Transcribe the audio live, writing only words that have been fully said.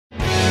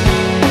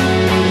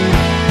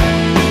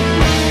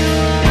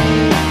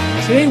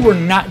Today we're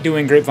not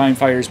doing Grapevine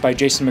Fires by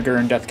Jason McGerr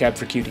and Death Cab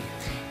for Cutie.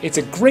 It's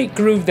a great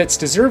groove that's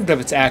deserved of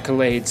its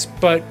accolades,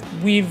 but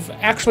we've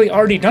actually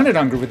already done it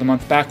on Groove of the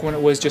Month back when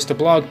it was just a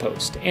blog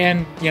post,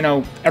 and, you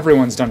know,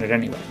 everyone's done it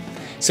anyway.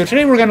 So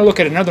today we're going to look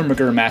at another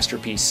McGerr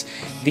masterpiece,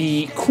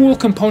 the cool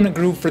component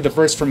groove for the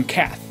verse from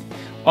Cath,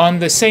 on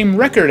the same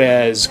record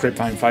as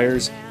Grapevine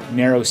Fires,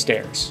 Narrow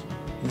Stairs.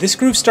 This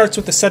groove starts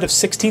with a set of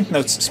 16th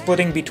notes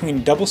splitting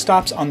between double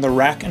stops on the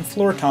rack and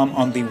floor tom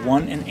on the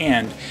 1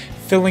 and,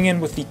 filling in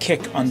with the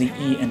kick on the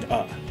E and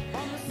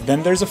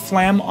Then there's a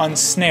flam on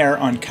snare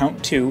on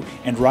count 2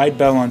 and ride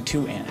bell on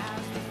 2 and.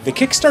 The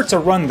kick starts a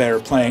run there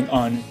playing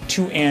on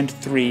 2 and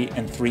 3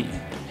 and 3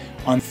 and.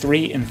 On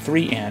 3 and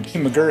 3 and,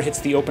 McGerr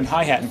hits the open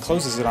hi-hat and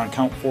closes it on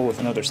count 4 with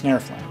another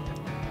snare flam.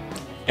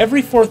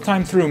 Every fourth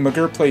time through,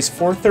 McGerr plays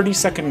 4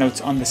 30-second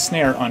notes on the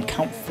snare on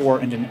count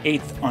 4 and an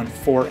eighth on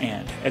 4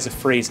 and, as a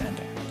phrase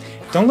ending.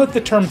 Don't let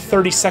the term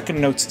 30-second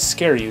notes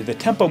scare you. The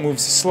tempo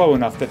moves slow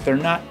enough that they're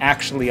not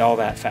actually all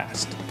that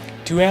fast.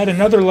 To add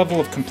another level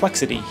of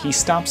complexity, he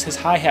stomps his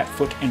hi-hat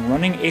foot in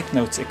running eighth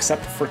notes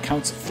except for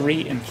counts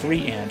 3 and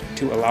 3 and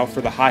to allow for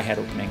the hi-hat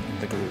opening in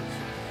the groove.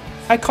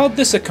 I called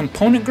this a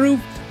component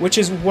groove, which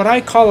is what I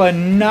call a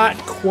not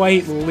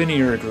quite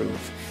linear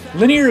groove.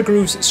 Linear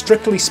grooves,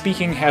 strictly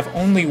speaking, have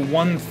only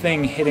one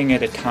thing hitting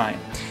at a time,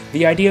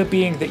 the idea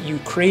being that you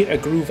create a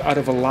groove out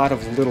of a lot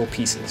of little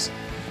pieces.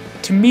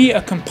 To me,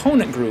 a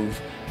component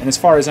groove, and as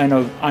far as I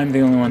know I'm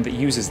the only one that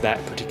uses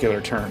that particular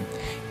term,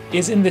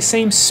 is in the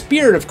same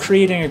spirit of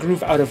creating a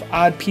groove out of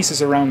odd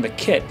pieces around the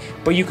kit,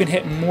 but you can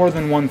hit more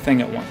than one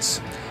thing at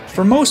once.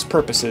 For most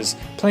purposes,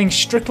 playing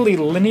strictly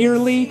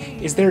linearly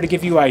is there to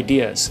give you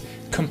ideas.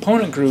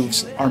 Component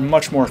grooves are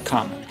much more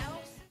common.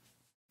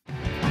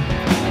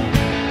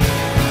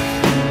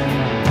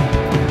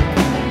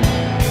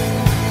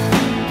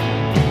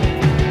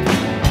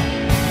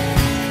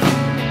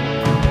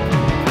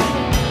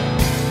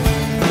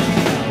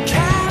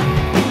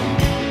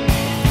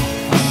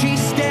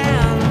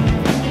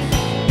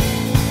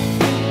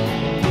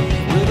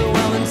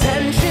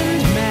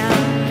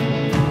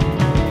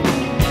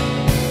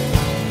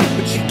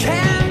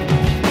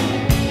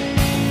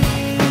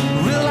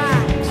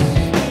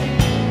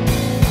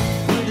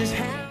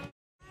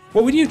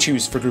 What would you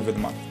choose for Groove of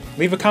the Month?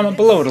 Leave a comment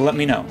below to let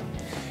me know.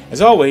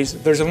 As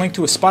always, there's a link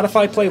to a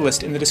Spotify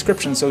playlist in the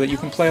description so that you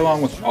can play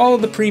along with all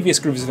of the previous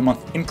Grooves of the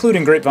Month,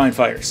 including Grapevine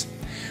Fires.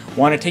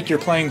 Want to take your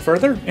playing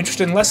further?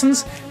 Interested in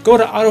lessons? Go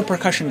to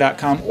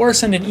autopercussion.com or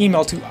send an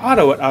email to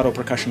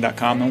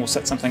auto@autopercussion.com and we'll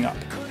set something up.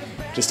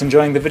 Just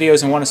enjoying the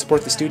videos and want to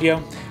support the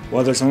studio?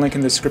 Well, there's a link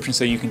in the description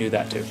so you can do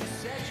that too.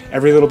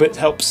 Every little bit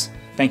helps.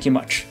 Thank you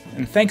much.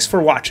 And thanks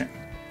for watching.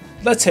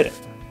 Let's hit it.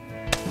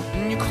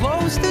 You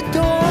close the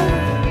door.